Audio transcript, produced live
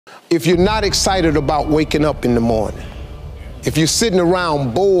If you're not excited about waking up in the morning, if you're sitting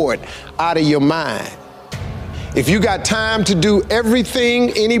around bored out of your mind, if you got time to do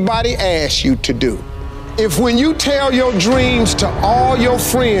everything anybody asks you to do, if when you tell your dreams to all your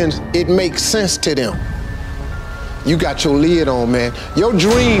friends, it makes sense to them, you got your lid on, man. Your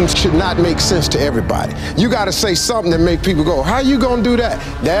dreams should not make sense to everybody. You got to say something that make people go, how you gonna do that?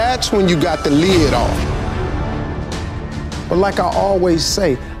 That's when you got the lid off. But like I always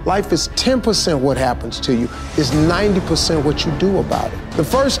say, life is 10% what happens to you, it's 90% what you do about it. The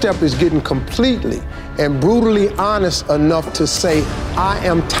first step is getting completely and brutally honest enough to say, I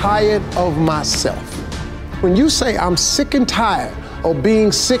am tired of myself. When you say I'm sick and tired of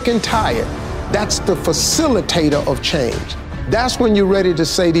being sick and tired, that's the facilitator of change. That's when you're ready to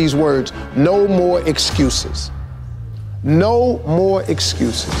say these words, no more excuses. No more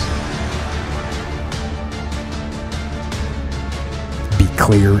excuses. Be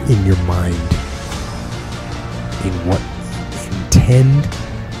clear in your mind in what you intend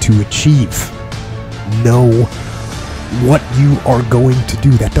to achieve. Know what you are going to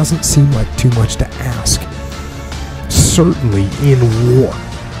do. That doesn't seem like too much to ask. Certainly in war.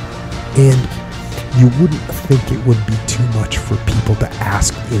 And you wouldn't think it would be too much for people to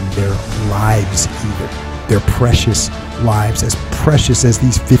ask in their lives either. Their precious lives, as precious as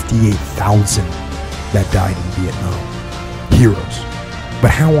these 58,000 that died in Vietnam. Heroes. But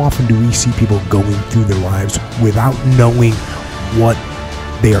how often do we see people going through their lives without knowing what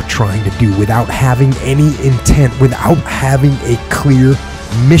they are trying to do, without having any intent, without having a clear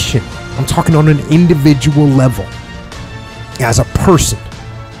mission? I'm talking on an individual level. As a person,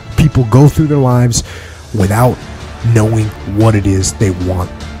 people go through their lives without knowing what it is they want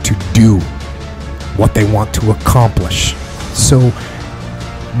to do, what they want to accomplish. So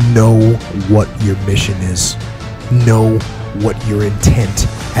know what your mission is. Know what your intent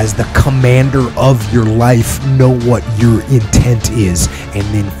as the commander of your life. Know what your intent is, and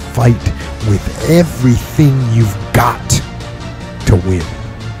then fight with everything you've got to win.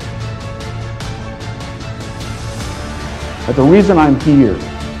 But the reason I'm here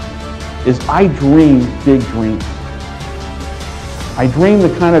is I dream big dreams. I dream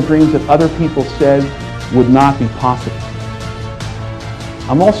the kind of dreams that other people said would not be possible.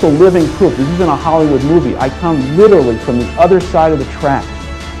 I'm also living proof. This isn't a Hollywood movie. I come literally from the other side of the track.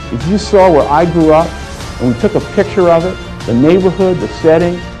 If you saw where I grew up and we took a picture of it, the neighborhood, the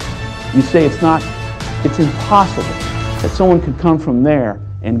setting, you say it's impossible that someone could come from there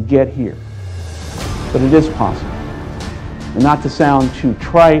and get here. But it is possible. And not to sound too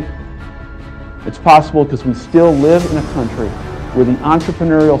trite, it's possible because we still live in a country where the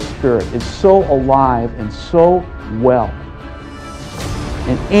entrepreneurial spirit is so alive and so well.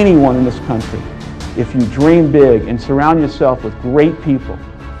 And anyone in this country, if you dream big and surround yourself with great people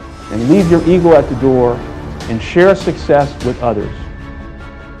and leave your ego at the door and share success with others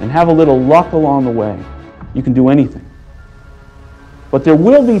and have a little luck along the way, you can do anything. But there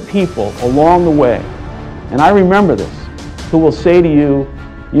will be people along the way, and I remember this, who will say to you,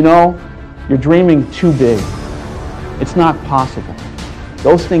 you know, you're dreaming too big. It's not possible.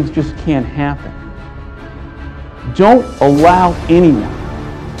 Those things just can't happen. Don't allow anyone,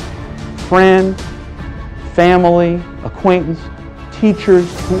 friend, family, acquaintance, teachers,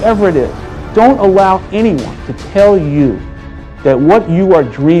 whoever it is, don't allow anyone to tell you that what you are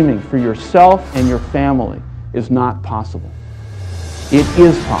dreaming for yourself and your family is not possible. It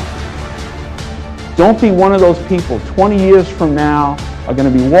is possible. Don't be one of those people 20 years from now are going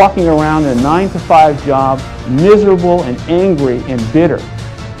to be walking around in a 9-to-5 job, miserable and angry and bitter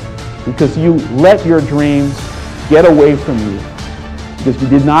because you let your dreams get away from you because you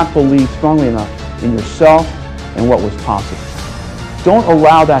did not believe strongly enough in yourself and what was possible. Don't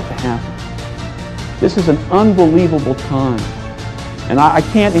allow that to happen. This is an unbelievable time, and I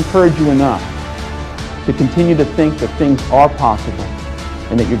can't encourage you enough to continue to think that things are possible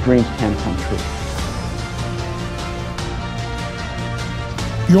and that your dreams can come true.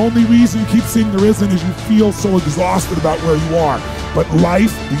 The only reason you keep saying there isn't is you feel so exhausted about where you are. But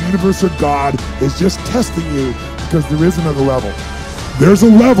life, the universe, or God is just testing you because there is another level. There's a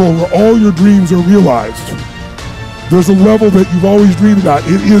level where all your dreams are realized. There's a level that you've always dreamed about.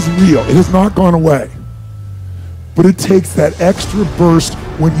 It is real. It has not gone away. But it takes that extra burst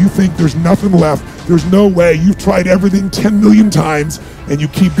when you think there's nothing left. There's no way. You've tried everything 10 million times and you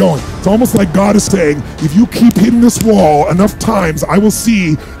keep going. It's almost like God is saying, if you keep hitting this wall enough times, I will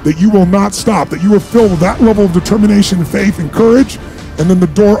see that you will not stop, that you are filled with that level of determination, faith, and courage, and then the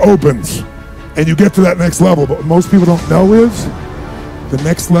door opens and you get to that next level. But what most people don't know is the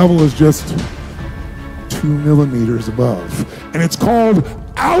next level is just 2 millimeters above. And it's called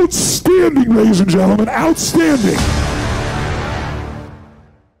outstanding, ladies and gentlemen, outstanding.